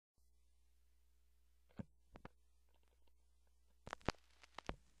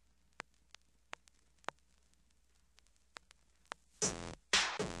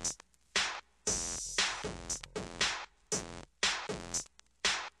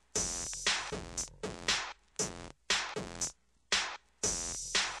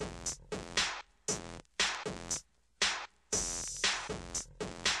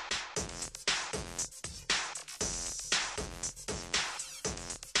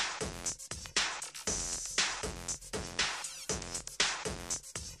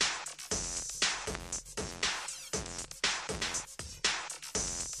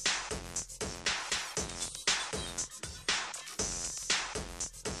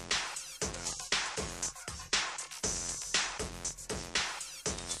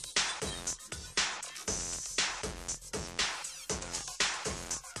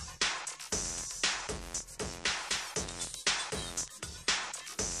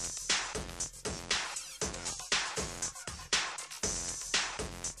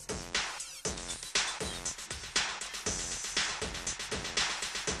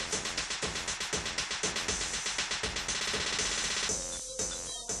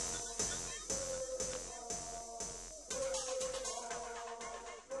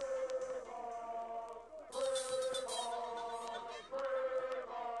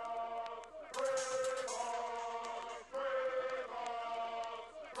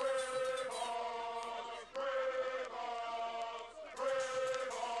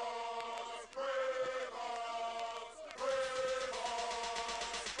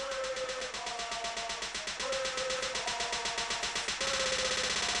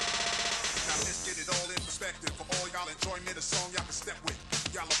For all y'all enjoyment, a song y'all can step with.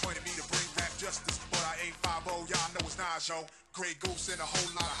 Y'all appointed me to bring rap justice, but I ain't 5-0, y'all know it's Nas, yo. Grey goose and a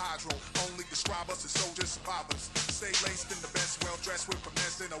whole lot of hydro. Only describe us as soldiers, survivors. Stay laced in the best, well dressed with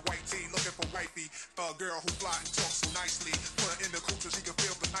finesse in a white tee, looking for wifey. A girl who fly and talk so nicely. Put her in the coupe so she can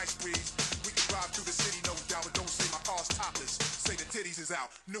feel the nice breeze. We can drive through the city, no doubt, but don't say my car's topless. Say the titties is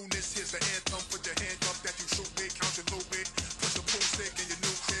out. Newness, here's the anthem. Put your hand up that you shoot with, count your loot with. Push a pool stick in your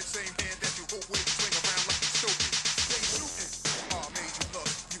new crib, same hand that you hoop with. Swing around like you stupid. Stay shooting. Made you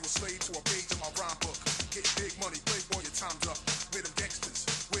look. You a slave to a page in my rhyme book. Get big money, playboy, your time's up. Where them gangsters,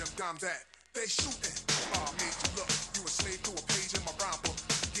 where them dimes at? They shooting. Made you look. You a slave to a page in my rhyme book.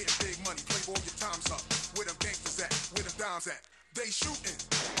 Getting big money, playboy, your time's up. Where them gangsters at? Where them dimes at? They shooting.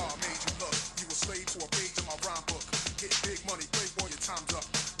 Made you look. You a slave to a page in my rhyme book. Getting big money, playboy, your time's up.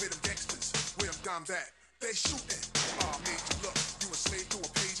 Where them gangsters, where them dimes at? They shooting. Made you look. You a slave to a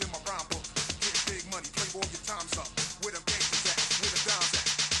page in my rhyme book. Getting big money, playboy, your time's up. Where them gangsters at? Where them dimes at?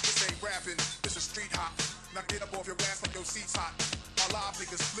 This ain't rapping, this is street hop. Now get up off your ass like your seat's hot. My live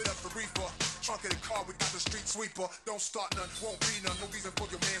niggas split up the reefer. Trunk of the car, we got the street sweeper. Don't start none, won't be none. No reason for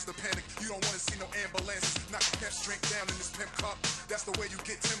your mans to panic. You don't wanna see no ambulances. Knock a pimp's drink down in this pimp cup. That's the way you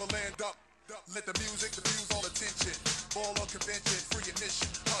get Timberland up. Let the music diffuse all attention. Baller convention, free admission.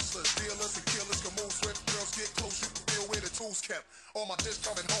 Hustlers, dealers, and killers can move swift. Girls get close, you can feel where the tools kept. All my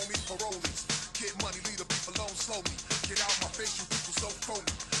discovering homies, parolees. Get money, leave the beef alone slowly. Get out my face, you people so phony.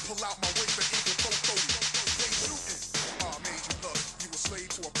 Pull out my waist and eagle so phony. They shooting. Made you look. You a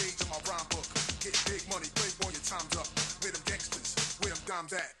slave to a page in my rhyme book. Get big money, playboy, your time's up. Where them gangsters, where them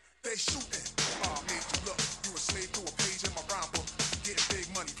dimes at? They shooting. Made you look. You a slave to a page in my rhyme book. Getting big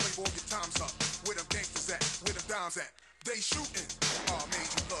money, playboy, your time's up. Where them gangsters at? Where them dimes at? They shooting. Made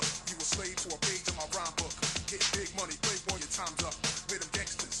you look. You a slave to a page in my rhyme book. Getting big money, playboy, your time's up. Where them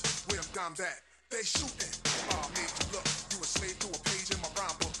gangsters? Where them dimes at? They shooting. Made you look. You a slave to a page in my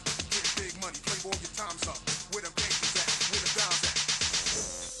rhyme book. Getting big money, playboy, your time's up. Where them gangsters at? Where them dimes at?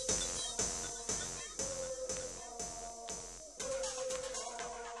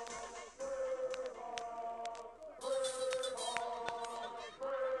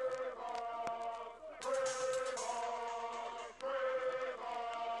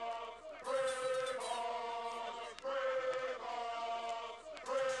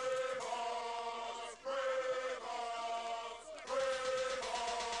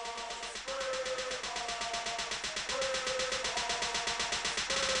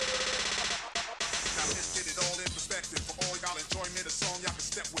 Enjoyment, a song y'all can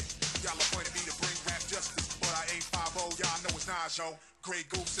step with. Y'all appointed me to bring rap justice, but I ain't 5-0, y'all know it's Nas, yo. Grey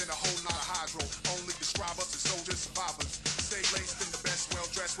goose and a whole lot of hydro. Only describe us as soldiers, survivors. Stay laced in the best, well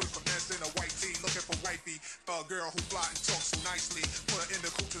dressed with finesse in a white tee, looking for wifey. A girl who fly and talk so nicely. Put her in the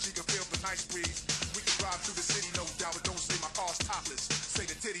coupe so she can feel the nice breeze. We can drive through the city, no doubt, but don't say my car's topless. Say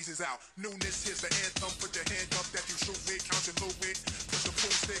the titties is out. Newness, here's the anthem. Put your hand up that you shoot with, count your loot with. Push a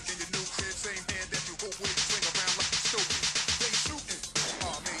pool stick in your new crib, same hand that you hoop with. Swing around like you stupid. They shooting.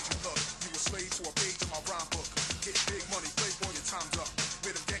 Made you look. You a slave to a page in my rhyme book. Get big money, playboy, your time's up.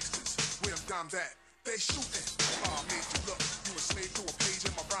 Where them gangsters, where them dimes at? They shooting. Made you look. You a slave to a page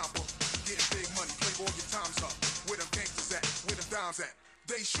in my rhyme book. Getting big money, playboy, your time's up. Where them gangsters at? Where them dimes at?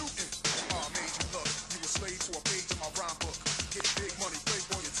 They shooting. Made you look. You a slave to a page in my rhyme book. Getting big money,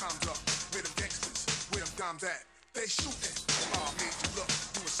 playboy, your time's up. Where them gangsters? Where them dimes at? They shooting. Made you look.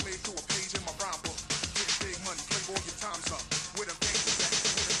 You a slave to a page in my rhyme book. Getting big money, playboy, your time's up. Where them gangsters at?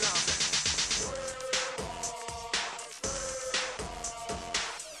 Where them dimes at?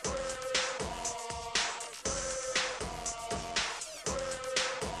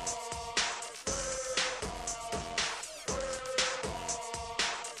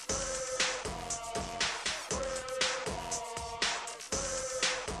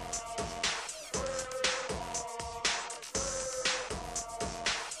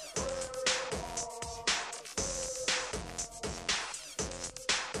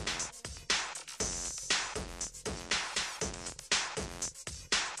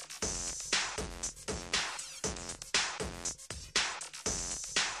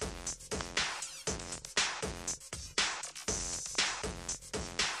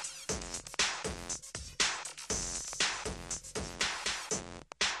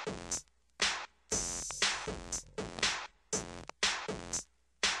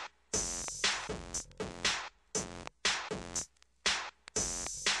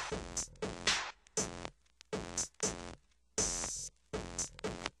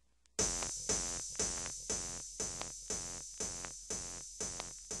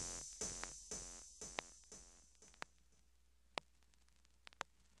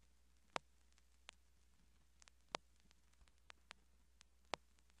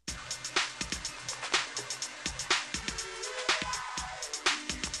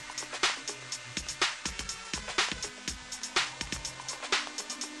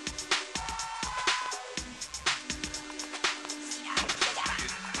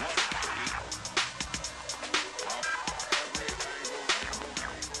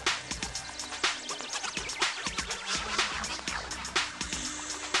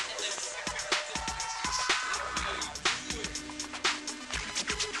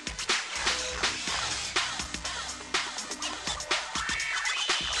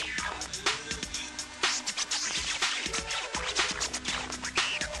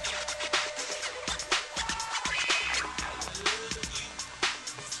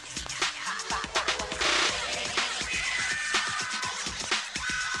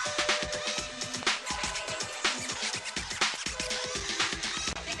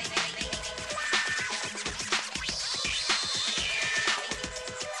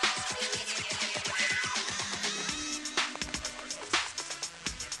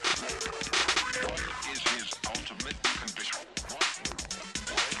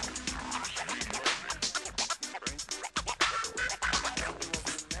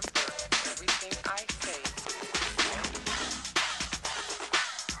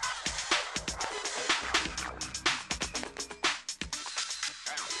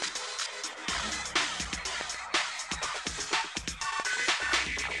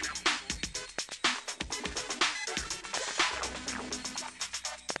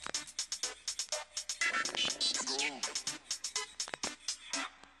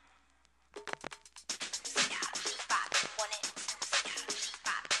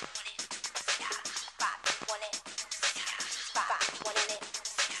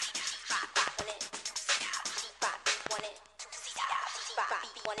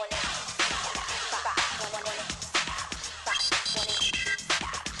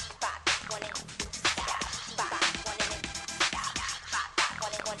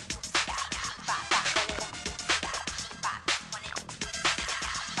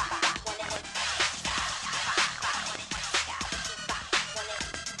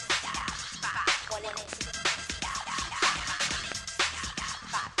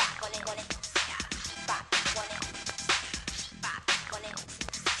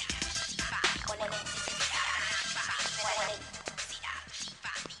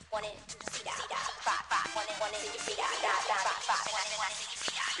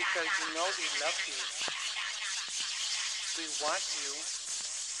 Because you know we love you, we want you,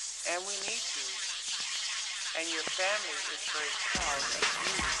 and we need you, and your family is very proud of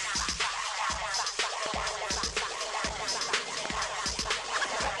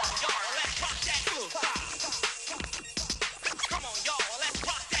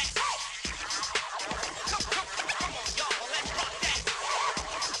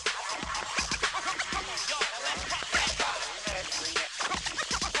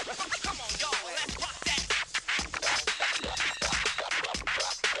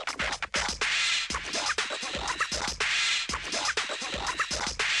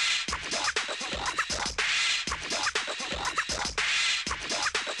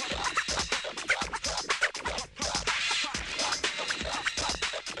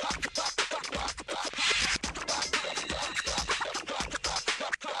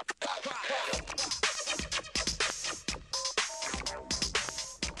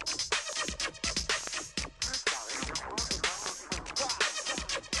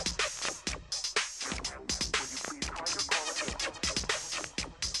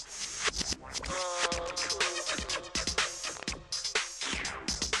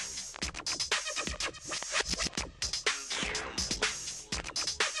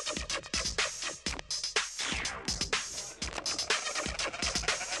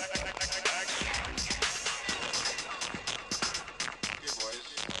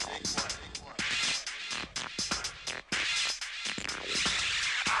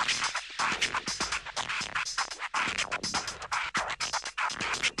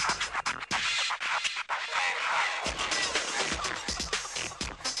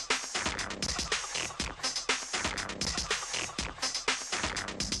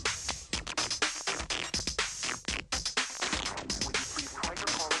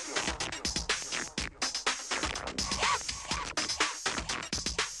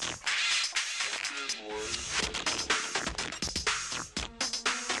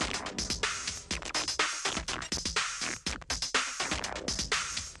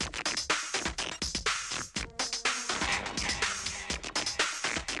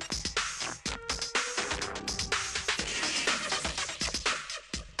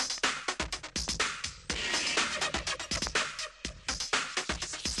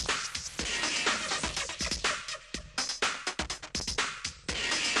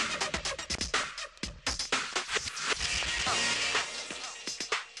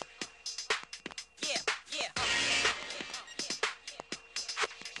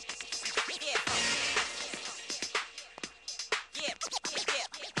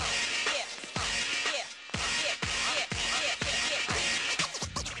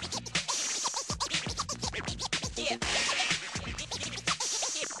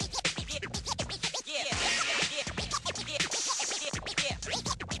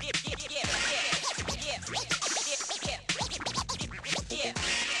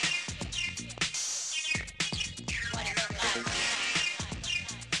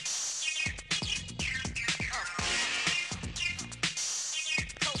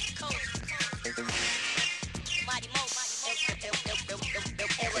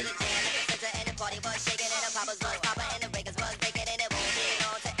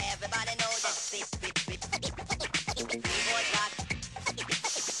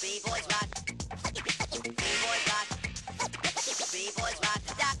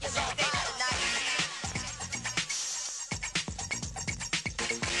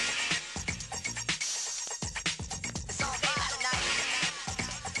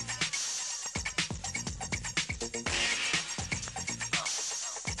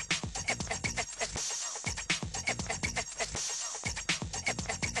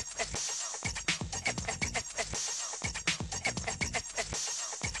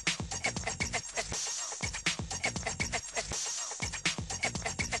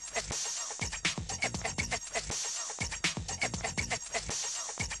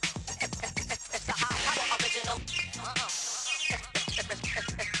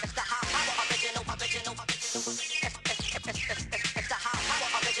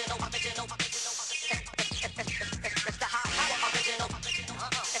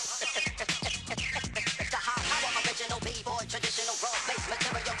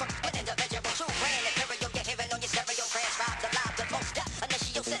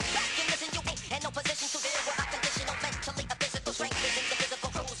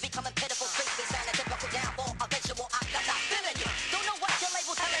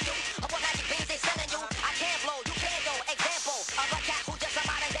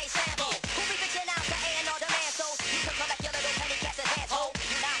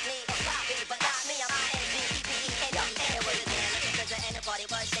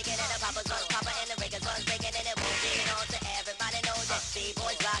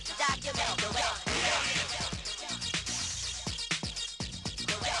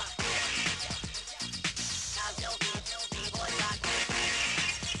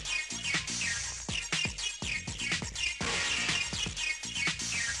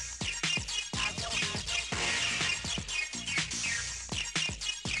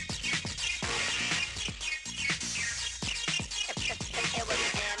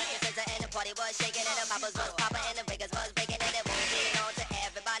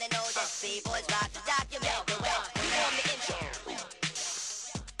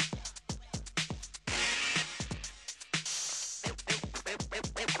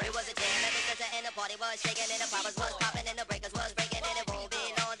Party was shaking and the poppers was popping.